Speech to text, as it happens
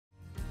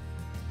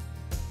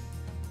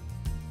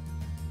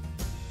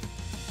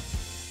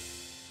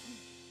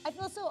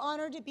feel so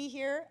honored to be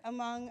here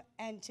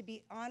and to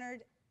be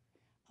honored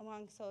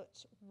among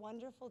such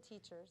wonderful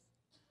teachers.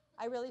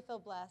 I really feel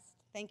blessed.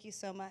 Thank you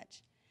so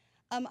much.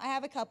 I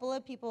have a couple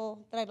of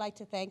people that I'd like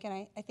to thank,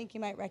 and I think you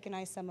might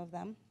recognize some of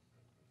them.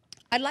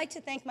 I'd like to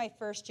thank my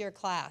first-year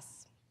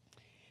class.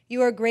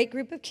 You are a great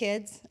group of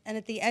kids, and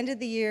at the end of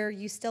the year,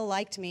 you still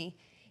liked me,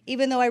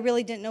 even though I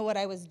really didn't know what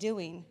I was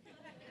doing.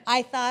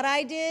 I thought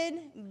I did,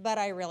 but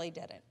I really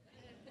didn't.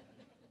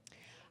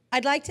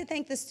 I'd like to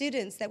thank the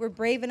students that were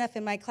brave enough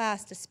in my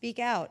class to speak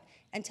out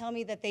and tell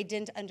me that they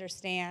didn't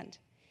understand.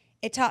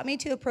 It taught me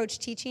to approach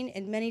teaching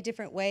in many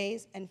different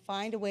ways and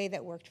find a way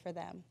that worked for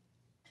them.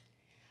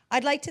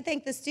 I'd like to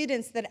thank the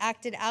students that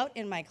acted out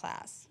in my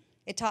class.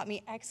 It taught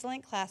me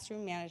excellent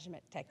classroom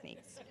management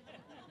techniques.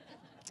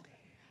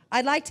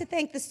 I'd like to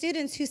thank the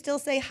students who still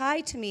say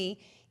hi to me,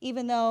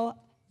 even though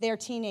they're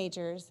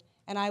teenagers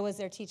and I was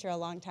their teacher a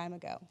long time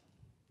ago.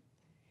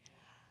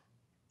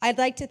 I'd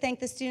like to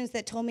thank the students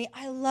that told me,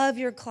 I love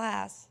your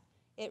class.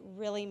 It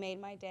really made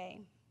my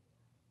day.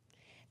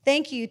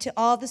 Thank you to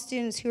all the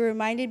students who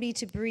reminded me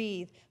to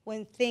breathe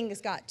when things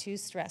got too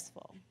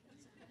stressful.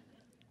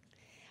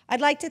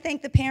 I'd like to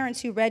thank the parents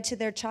who read to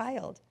their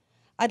child.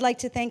 I'd like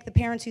to thank the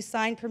parents who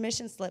signed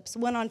permission slips,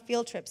 went on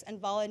field trips,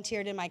 and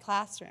volunteered in my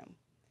classroom.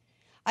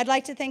 I'd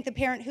like to thank the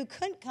parent who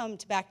couldn't come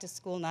to back to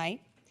school night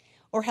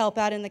or help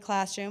out in the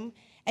classroom,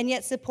 and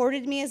yet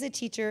supported me as a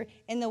teacher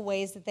in the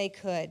ways that they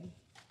could.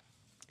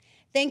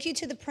 Thank you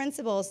to the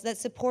principals that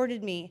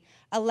supported me,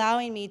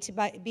 allowing me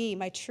to be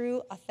my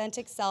true,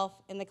 authentic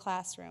self in the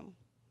classroom.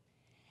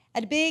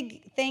 A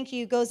big thank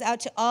you goes out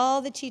to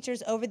all the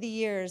teachers over the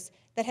years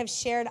that have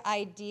shared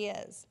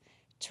ideas,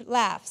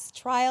 laughs,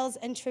 trials,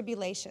 and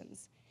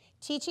tribulations.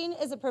 Teaching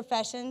is a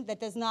profession that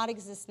does not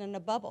exist in a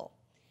bubble.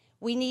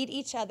 We need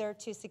each other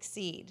to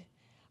succeed.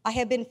 I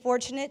have been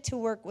fortunate to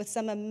work with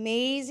some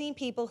amazing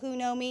people who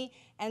know me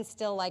and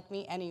still like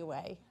me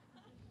anyway.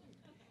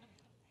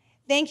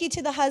 Thank you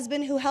to the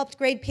husband who helped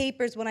grade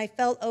papers when I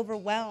felt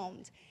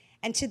overwhelmed,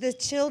 and to the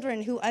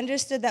children who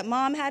understood that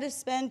mom had to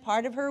spend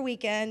part of her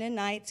weekend and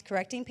nights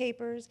correcting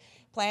papers,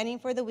 planning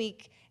for the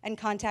week, and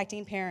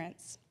contacting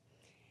parents.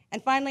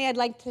 And finally, I'd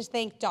like to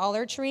thank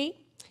Dollar Tree,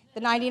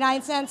 the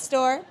 99-cent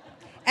store,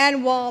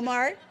 and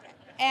Walmart.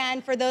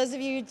 And for those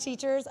of you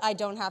teachers, I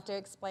don't have to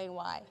explain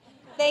why.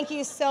 Thank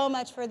you so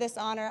much for this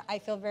honor. I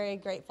feel very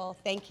grateful.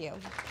 Thank you.